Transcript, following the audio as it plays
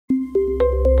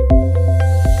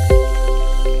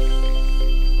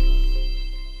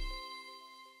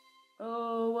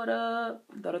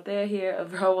Dorothea here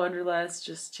of Raw Wanderlust,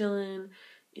 just chilling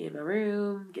in my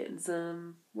room, getting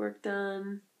some work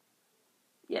done.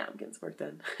 Yeah, I'm getting some work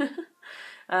done.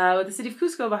 With the city of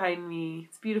Cusco behind me.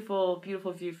 It's beautiful,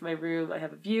 beautiful view from my room. I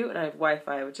have a view and I have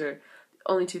Wi-Fi, which are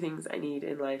the only two things I need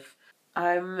in life.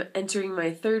 I'm entering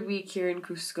my third week here in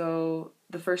Cusco.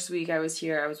 The first week I was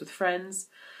here, I was with friends,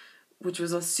 which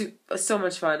was so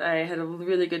much fun. I had a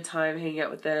really good time hanging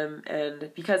out with them,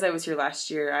 and because I was here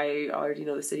last year, I already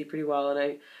know the city pretty well,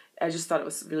 and I just thought it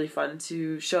was really fun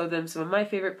to show them some of my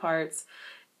favorite parts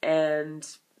and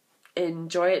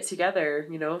enjoy it together,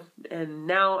 you know. And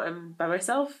now I'm by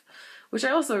myself, which I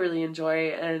also really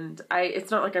enjoy, and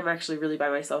it's not like I'm actually really by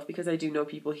myself because I do know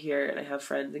people here and I have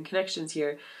friends and connections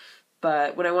here.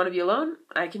 But when I want to be alone,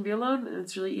 I can be alone, and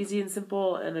it's really easy and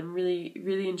simple, and I'm really,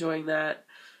 really enjoying that.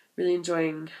 Really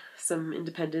enjoying some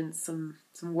independence, some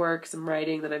work, some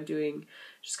writing that I'm doing,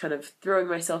 just kind of throwing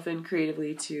myself in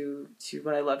creatively to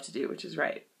what I love to do, which is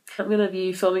write. I'm going to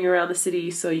be filming around the city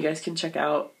so you guys can check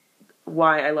out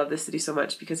why I love this city so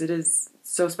much, because it is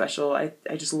so special. I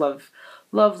just love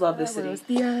this city. Buenos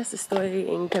días, estoy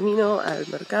en camino al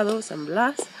Mercado San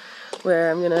Blas,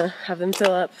 where I'm going to have them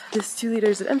fill up this 2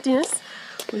 liters of emptiness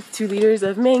with 2 liters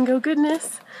of mango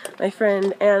goodness. My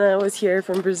friend Anna was here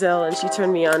from Brazil and she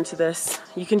turned me on to this.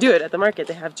 You can do it at the market.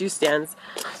 They have juice stands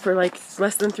for like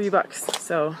less than $3,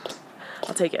 so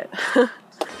I'll take it.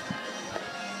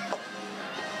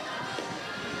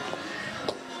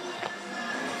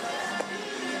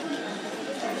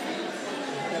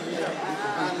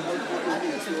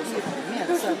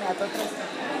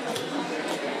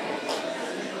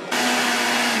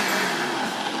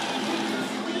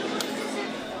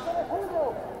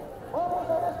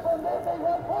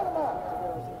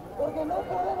 Porque no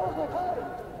podemos dejar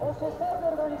o cesar de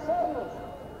organizarnos.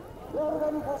 La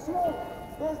organización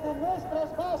desde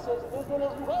nuestras bases, desde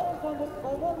los lugares donde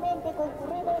comúnmente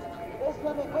concurrimos, es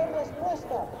la mejor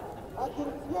respuesta a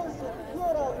quien piense,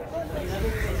 quiera,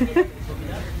 intente.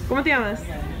 ¿Cómo te llamas?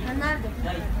 Leonardo.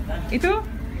 ¿Y tú?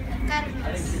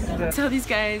 Carlos. I saw these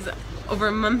guys over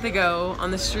a month ago on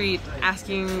the street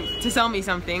asking to sell me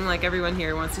something, like everyone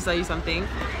here wants to sell you something.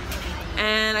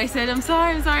 And I said, I'm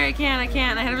sorry, I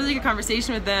can't. I had a really good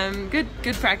conversation with them. Good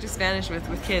practice Spanish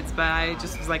with kids, but I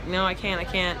just was like, no, I can't.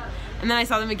 And then I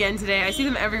saw them again today. I see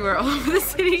them everywhere all over the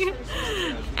city.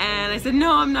 And I said,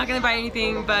 no, I'm not gonna buy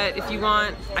anything, but if you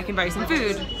want, I can buy you some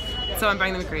food. So I'm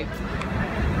buying them a crepe.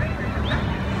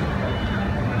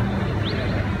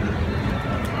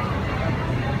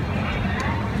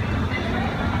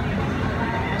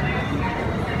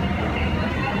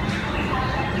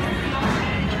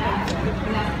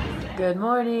 Good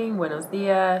morning, buenos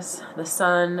dias. The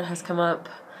sun has come up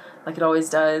like it always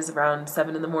does around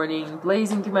 7 in the morning,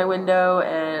 blazing through my window,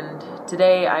 and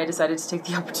today I decided to take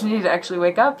the opportunity to actually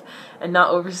wake up and not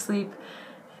oversleep.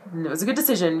 And it was a good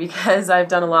decision because I've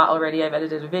done a lot already. I've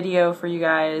edited a video for you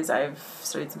guys, I've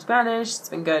studied some Spanish, it's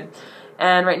been good.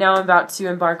 And right now I'm about to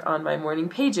embark on my morning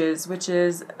pages, which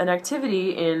is an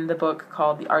activity in the book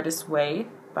called The Artist's Way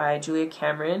by Julia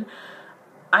Cameron.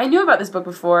 I knew about this book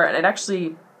before, and I'd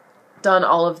actually done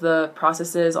all of the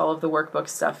processes, all of the workbook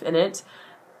stuff in it,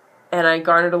 and I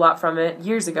garnered a lot from it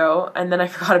years ago, and then I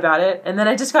forgot about it, and then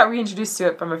I just got reintroduced to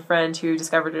it from a friend who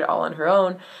discovered it all on her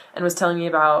own and was telling me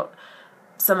about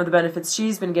some of the benefits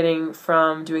she's been getting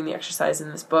from doing the exercise in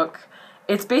this book.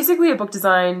 It's basically a book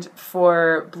designed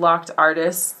for blocked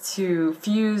artists to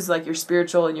fuse like your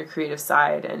spiritual and your creative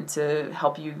side and to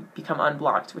help you become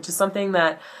unblocked, which is something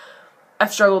that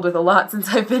I've struggled with a lot since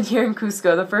I've been here in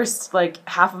Cusco. The first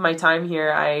half of my time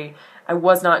here, I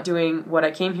was not doing what I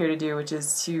came here to do, which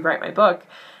is to write my book.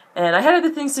 And I had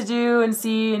other things to do and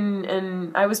see,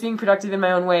 and I was being productive in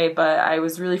my own way, but I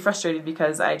was really frustrated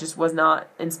because I just was not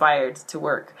inspired to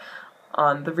work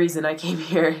on the reason I came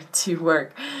here to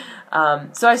work.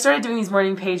 So I started doing these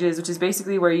morning pages, which is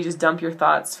basically where you just dump your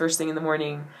thoughts first thing in the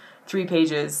morning, 3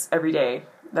 pages every day.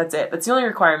 That's it. That's the only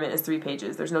requirement, is 3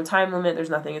 pages. There's no time limit, there's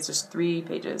nothing, it's just 3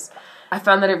 pages. I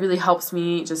found that it really helps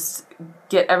me just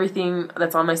get everything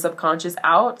that's on my subconscious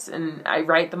out, and I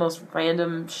write the most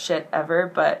random shit ever,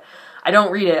 but I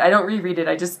don't read it, I don't reread it,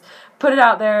 I just put it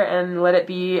out there and let it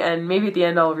be, and maybe at the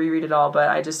end I'll reread it all, but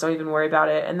I just don't even worry about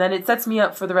it. And then it sets me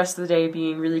up for the rest of the day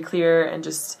being really clear and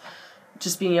just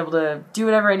being able to do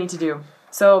whatever I need to do.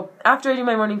 So after I do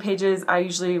my morning pages, I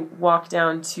usually walk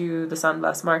down to the San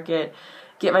Blas market,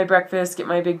 get my breakfast, get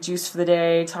my big juice for the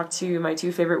day, talk to my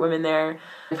 2 favorite women there,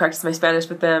 I practice my Spanish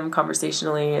with them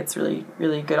conversationally. It's really,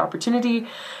 really good opportunity.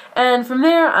 And from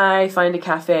there, I find a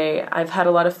cafe. I've had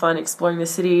a lot of fun exploring the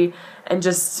city and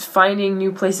just finding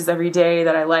new places every day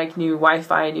that I like, new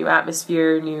Wi-Fi, new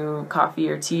atmosphere, new coffee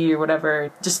or tea or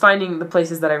whatever. Just finding the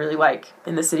places that I really like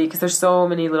in the city, because there's so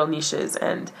many little niches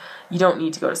and you don't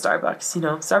need to go to Starbucks. You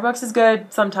know, Starbucks is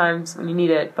good sometimes when you need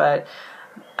it, but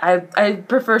I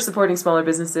prefer supporting smaller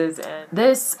businesses. And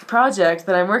this project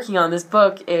that I'm working on, this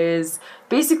book, is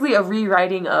basically a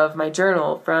rewriting of my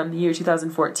journal from the year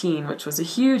 2014, which was a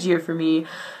huge year for me,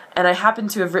 and I happened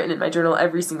to have written in my journal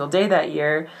every single day that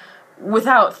year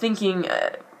without thinking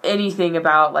anything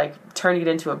about like turning it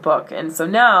into a book. And so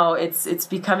now it's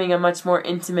becoming a much more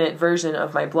intimate version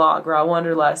of my blog, Raw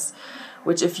Wanderlust,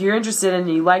 which if you're interested and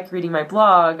you like reading my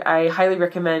blog, I highly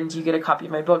recommend you get a copy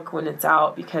of my book when it's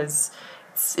out, because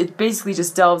it basically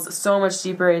just delves so much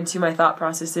deeper into my thought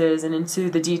processes and into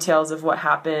the details of what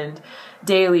happened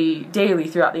daily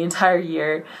throughout the entire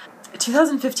year.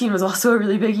 2015 was also a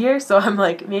really big year, so I'm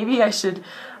like, maybe I should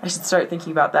start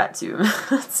thinking about that too.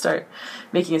 Start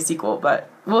making a sequel, but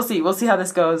we'll see how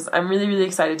this goes. I'm really, really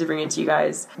excited to bring it to you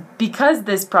guys. Because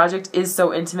this project is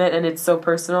so intimate and it's so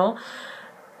personal,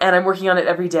 and I'm working on it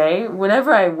every day,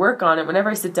 whenever I work on it, whenever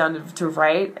I sit down to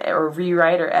write or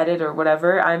rewrite or edit or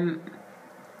whatever, I'm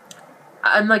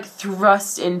like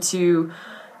thrust into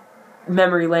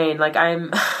memory lane. Like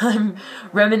I'm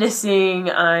reminiscing,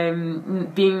 I'm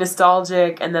being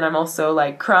nostalgic, and then I'm also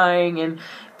like crying and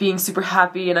being super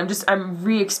happy, and I'm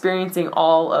re-experiencing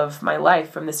all of my life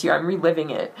from this year. I'm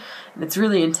reliving it, and it's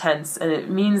really intense, and it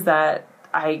means that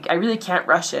I really can't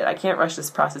rush it. I can't rush this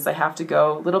process. I have to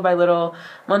go little by little,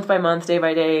 month by month, day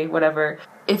by day, whatever.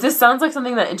 If this sounds like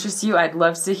something that interests you, I'd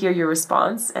love to hear your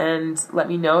response, and let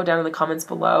me know down in the comments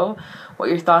below what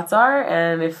your thoughts are.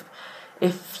 And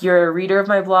if you're a reader of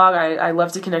my blog, I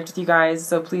love to connect with you guys,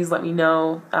 so please let me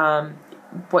know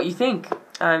what you think.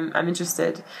 I'm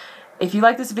interested. If you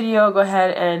like this video, go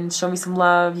ahead and show me some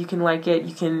love. You can like it,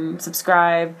 you can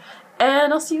subscribe,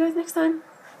 and I'll see you guys next time.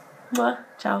 Mwah.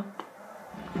 Ciao.